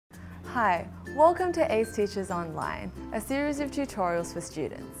Hi, welcome to ACE Teachers Online, a series of tutorials for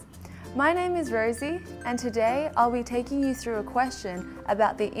students. My name is Rosie, and today I'll be taking you through a question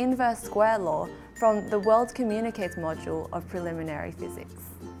about the inverse square law from the World Communicates module of Preliminary Physics.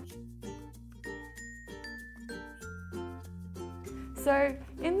 So,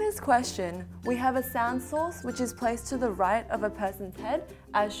 in this question, we have a sound source which is placed to the right of a person's head,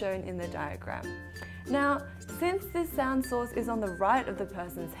 as shown in the diagram. Now, since this sound source is on the right of the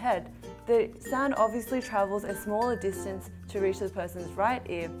person's head, the sound obviously travels a smaller distance to reach the person's right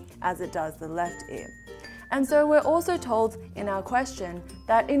ear as it does the left ear. And so we're also told in our question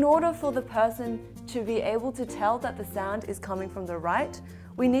that in order for the person to be able to tell that the sound is coming from the right,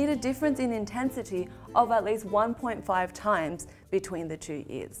 we need a difference in intensity of at least 1.5 times between the two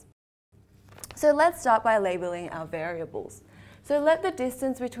ears. So let's start by labeling our variables. So let the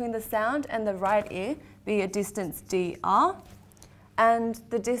distance between the sound and the right ear be a distance dr, and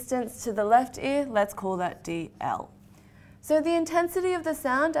the distance to the left ear, let's call that dl. So the intensity of the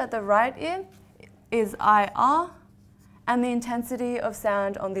sound at the right ear is IR, and the intensity of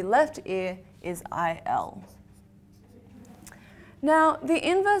sound on the left ear is IL. Now, the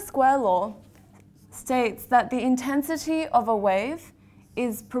inverse square law states that the intensity of a wave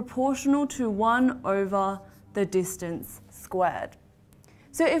is proportional to 1 over the distance squared.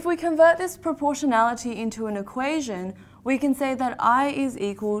 So if we convert this proportionality into an equation, we can say that I is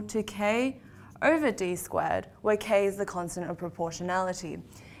equal to K over D squared, where K is the constant of proportionality.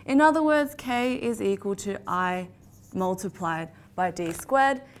 In other words, K is equal to I multiplied by D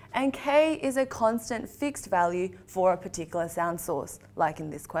squared, and K is a constant fixed value for a particular sound source, like in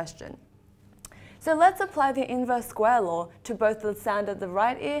this question. So let's apply the inverse square law to both the sound at the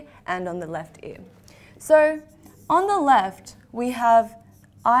right ear and on the left ear. So on the left, we have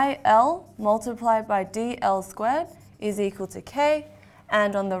IL multiplied by DL squared is equal to K,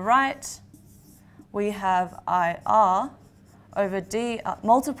 and on the right, we have IR over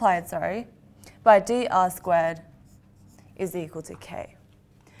multiplied by DR squared is equal to K.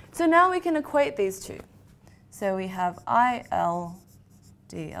 So now we can equate these two. So we have IL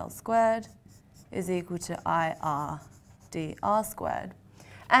DL squared is equal to IR dr squared.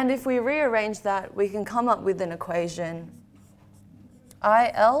 And if we rearrange that, we can come up with an equation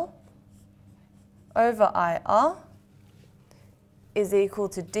IL over IR is equal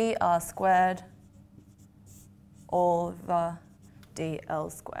to dr squared over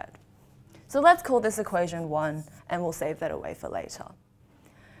dl squared. So let's call this equation 1, and we'll save that away for later.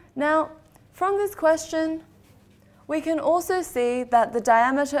 Now, from this question, we can also see that the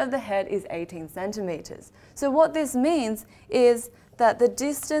diameter of the head is 18 centimeters. So what this means is that the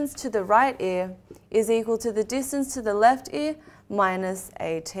distance to the right ear is equal to the distance to the left ear minus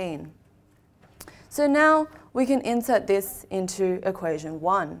 18. So now we can insert this into equation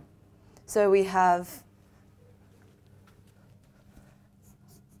 1. So we have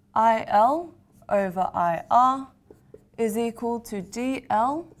IL over IR is equal to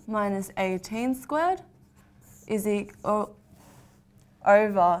DL minus 18 squared is equal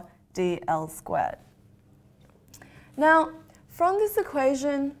over DL squared. Now, from this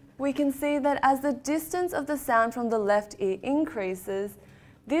equation, we can see that as the distance of the sound from the left ear increases,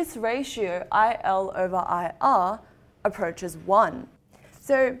 this ratio IL over IR approaches 1.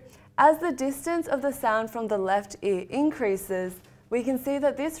 So as the distance of the sound from the left ear increases, we can see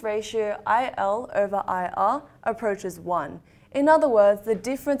that this ratio IL over IR approaches 1. In other words, the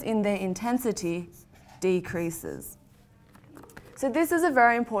difference in their intensity decreases. So this is a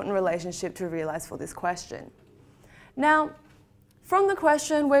very important relationship to realize for this question. Now, from the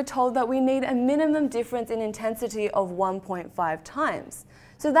question, we're told that we need a minimum difference in intensity of 1.5 times.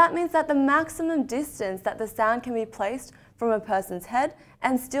 So that means that the maximum distance that the sound can be placed from a person's head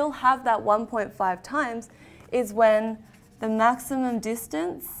and still have that 1.5 times is when the maximum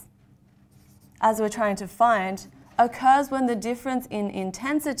distance, as we're trying to find, occurs when the difference in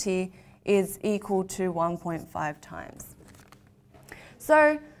intensity is equal to 1.5 times.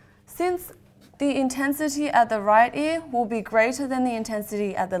 So since the intensity at the right ear will be greater than the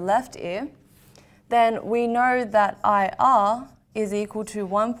intensity at the left ear, then we know that IR is equal to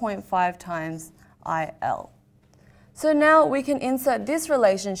 1.5 times IL. So now we can insert this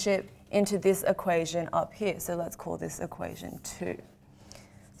relationship into this equation up here. So let's call this equation 2.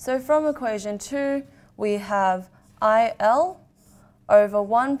 So from equation 2, we have IL over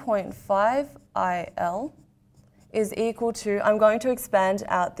 1.5 IL is equal to, I'm going to expand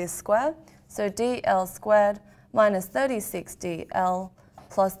out this square, so DL squared minus 36DL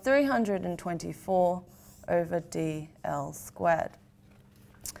plus 324 over DL squared.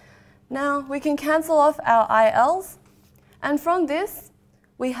 Now we can cancel off our ILs, and from this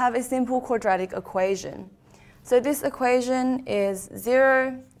we have a simple quadratic equation. So this equation is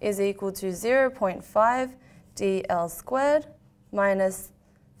 0 is equal to 0.5 dl squared minus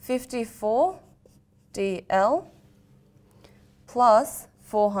 54 dl plus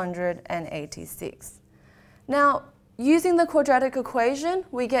 486. Now, using the quadratic equation,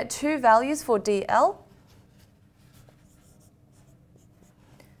 we get two values for dl.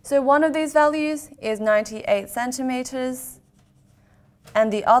 So one of these values is 98 centimeters,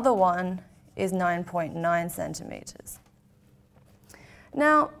 and the other one is 9.9 centimeters.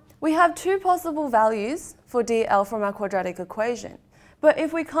 Now, we have two possible values for dl from our quadratic equation. But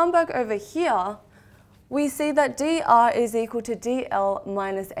if we come back over here, we see that dr is equal to dl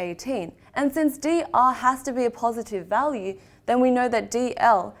minus 18. And since dr has to be a positive value, then we know that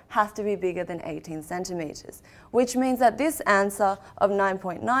dl has to be bigger than 18 centimeters, which means that this answer of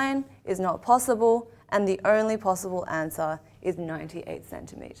 9.9 is not possible, and the only possible answer is 98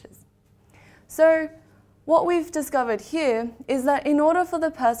 centimeters. So what we've discovered here is that in order for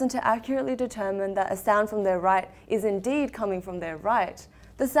the person to accurately determine that a sound from their right is indeed coming from their right,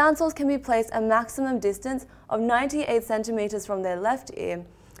 the sound source can be placed a maximum distance of 98 centimeters from their left ear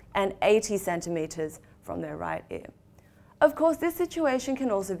and 80 centimeters from their right ear. Of course, this situation can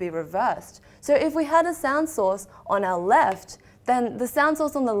also be reversed. So if we had a sound source on our left, then the sound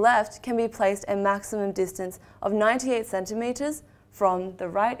source on the left can be placed a maximum distance of 98 centimeters from the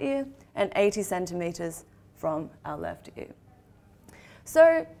right ear and 80 centimeters from our left ear.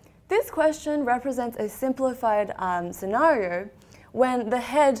 So this question represents a simplified scenario when the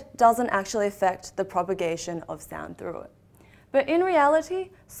head doesn't actually affect the propagation of sound through it. But in reality,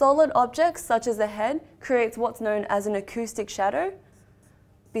 solid objects such as the head creates what's known as an acoustic shadow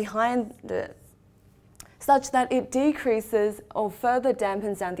behind it, such that it decreases or further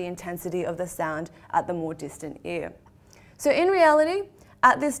dampens down the intensity of the sound at the more distant ear. So in reality,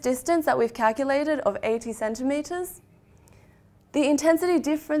 at this distance that we've calculated of 80 centimeters, the intensity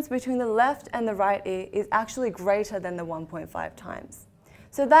difference between the left and the right ear is actually greater than the 1.5 times.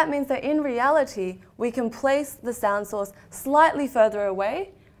 So that means that in reality, we can place the sound source slightly further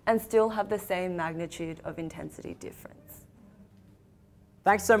away and still have the same magnitude of intensity difference.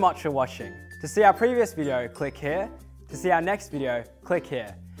 Thanks so much for watching. To see our previous video, click here. To see our next video, click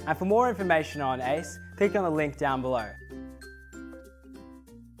here. And for more information on ACE, click on the link down below.